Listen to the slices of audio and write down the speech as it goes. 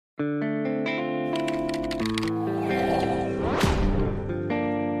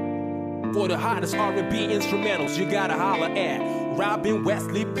For the hottest R&B instrumentals, you gotta holler at Robin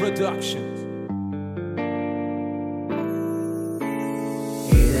Wesley Productions.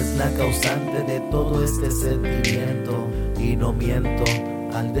 Eres la causante de todo este sentimiento y no miento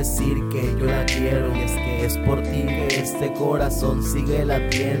al decir que yo la quiero. Y es que es por ti que este corazón sigue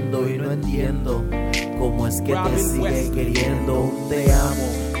latiendo y no entiendo cómo es que te sigue queriendo. Un te amo,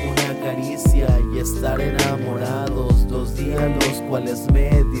 una caricia y estar enamorados, los días los cuales me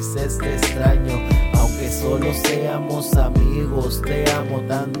dices te extraño. Aunque solo seamos amigos, te amo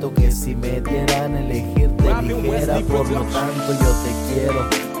tanto que si me dieran elegir te eligiera. Por lo tanto yo te quiero,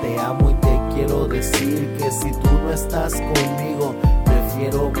 te amo y te quiero decir que si tú no estás conmigo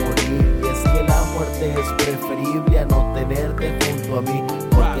prefiero morir. Y es que la muerte es preferible a no tenerte junto a mí,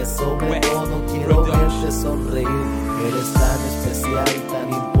 porque sobre todo quiero verte sonreír. Eres tan especial, tan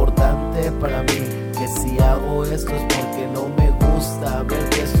importante para mí, que si hago esto es porque no me gusta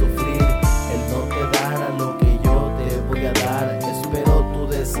verte sufrir. El no te dará lo que yo te voy a dar. Espero tu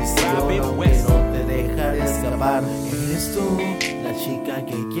decisión, aunque no te dejaré escapar. Eres tú la chica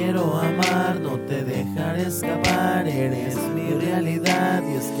que quiero amar, no te dejaré escapar. Eres mi realidad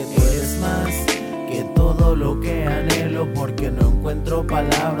y es que eres más que todo lo que anhelo, porque no encuentro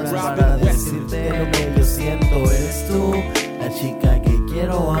palabras para decirte lo que yo siento. Eres tú la chica que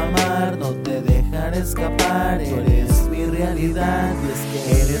quiero amar, no te dejaré escapar. Eres mi realidad y es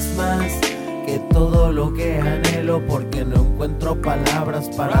que eres más que todo lo que anhelo, porque no encuentro palabras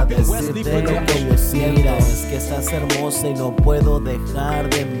para decirte lo que yo siento. Mira, es que estás hermosa y no puedo dejar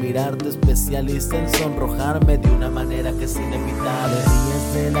de mirarte, especialista en sonrojarme de una manera que es inevitable.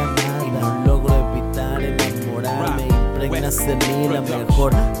 Ríes de la nada y no logro evitar enamorarme. Impregnas en mí la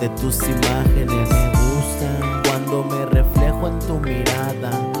mejor de tus imágenes. Me gustan cuando me reflejo en tu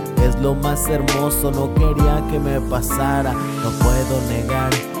mirada, es lo más hermoso, no quería que me pasara. No puedo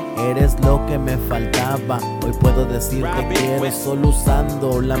negar, eres lo que me faltaba. Hoy puedo decir te quiero solo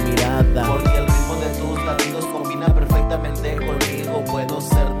usando la mirada, porque el ritmo de tus latidos combina perfectamente conmigo. Puedo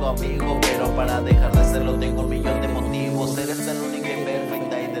ser tu amigo, pero para dejar de serlo tengo un millón de motivos. Eres tan única y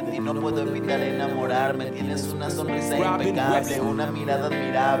perfecta y de ti no puedo evitar enamorarme. Tienes una sonrisa impecable, una mirada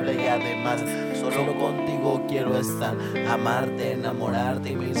admirable y además solo contigo quiero estar, amarte,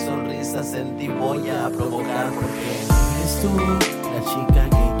 enamorarte y mil sonrisas en ti voy a provocar, porque eres tú la chica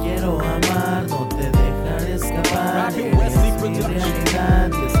que quiero amar, no te dejaré escapar. Eres mi realidad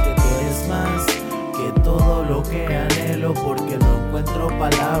y es que eres más que todo lo que anhelo, porque no encuentro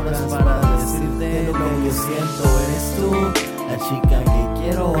palabras para decirte lo que yo siento. Eres tú la chica que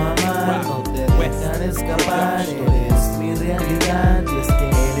quiero amar, no te dejaré escapar. Eres mi realidad y es que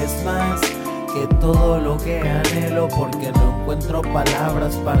eres más que todo lo que anhelo, porque no encuentro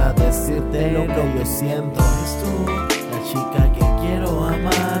palabras para decirte lo que yo siento. Eres tú la chica que quiero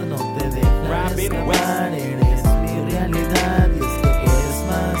amar, no te dejaré escapar. Eres mi realidad y es que eres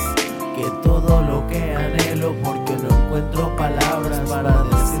más que todo lo que anhelo, porque no encuentro palabras para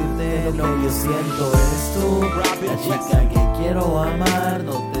decirte lo que yo siento. Eres tú la chica que quiero amar,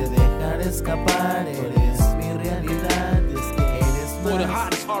 no te dejaré escapar. Eres mi realidad y es que eres más. For the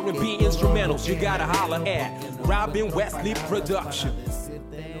hottest R&B instrumentals, you gotta holler at Robin Wesley Productions. Para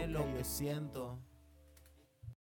decirte lo que yo siento.